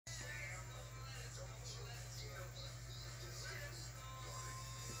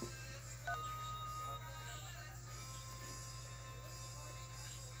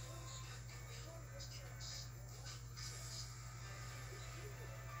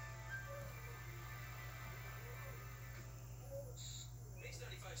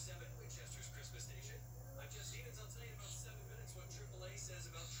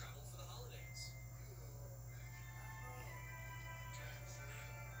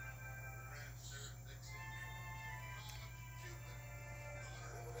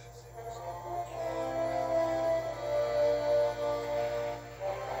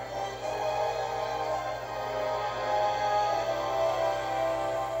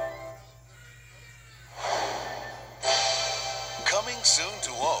Coming soon to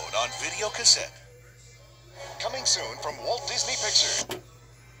own on video cassette. Coming soon from Walt Disney Pictures.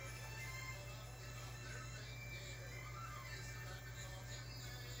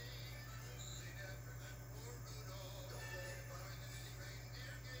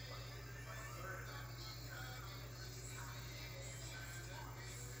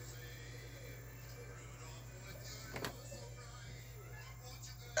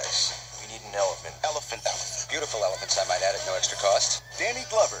 We need an elephant. Elephant. Beautiful elephants, I might add, at no extra cost. Danny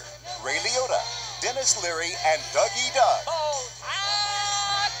Glover, Ray Liotta, Dennis Leary, and Dougie Doug.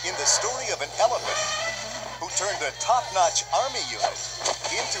 In the story of an elephant who turned a top-notch army unit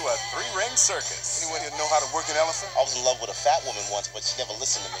into a three-ring circus. Anyone here know how to work an elephant? I was in love with a fat woman once, but she never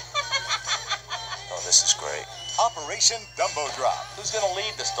listened to me. Oh, this is great. Operation Dumbo Drop. Who's gonna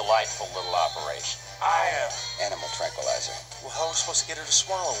lead this delightful little operation? I am. Animal tranquilizer. Well, how are we supposed to get her to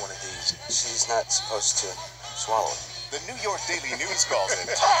swallow one of these? She's not supposed to swallow it. The New York Daily News calls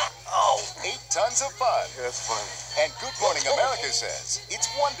it Oh, 8 tons of fun. yeah, that's fun. And Good Morning America says it's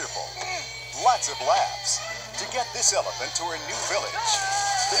wonderful. Lots of laughs. To get this elephant to her new village,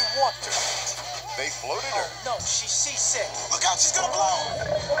 they walked her. They floated her. No, she's seasick. Look out, she's gonna blow!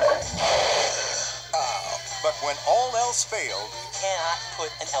 But when all else failed, You cannot put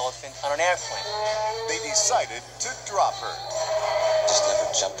an elephant on an airplane. they decided to drop her. Just never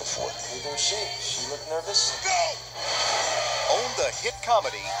jumped before. Neither is she. She looked nervous. Own the hit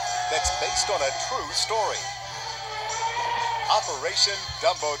comedy that's based on a true story. Operation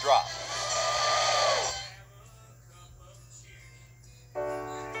Dumbo Drop.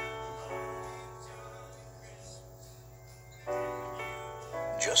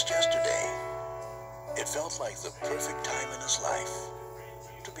 Just yesterday, it felt like the perfect time in his life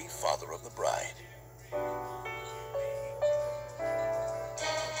to be father of the bride.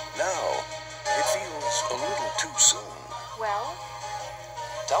 Now, it feels a little too soon. Well,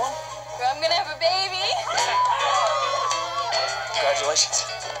 Tell him. I'm gonna have a baby. Congratulations.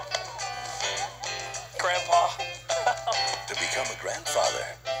 Grandpa. To become a grandfather.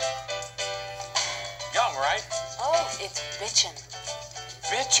 Young, right? Oh, it's bitchin'.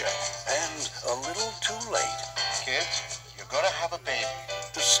 Bitchin'. And a little too late Kids, you're gonna have a baby.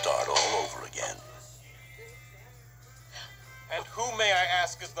 to start all over again. And who, may I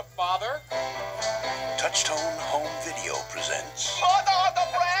ask, is the father? Touchtone Home Video presents Mother of the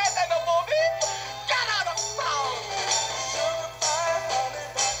bread and the movie? Get out of town!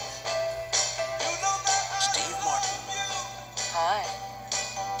 Steve Martin, Hi.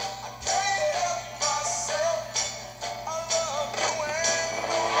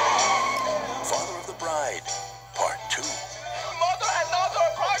 Father of the Bride, Part 2. Mother and daughter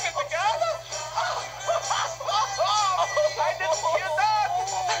are pregnant together? I didn't hear that!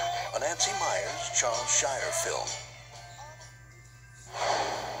 A Nancy Myers, Charles Shire film.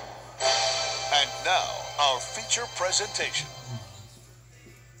 And now, our feature presentation.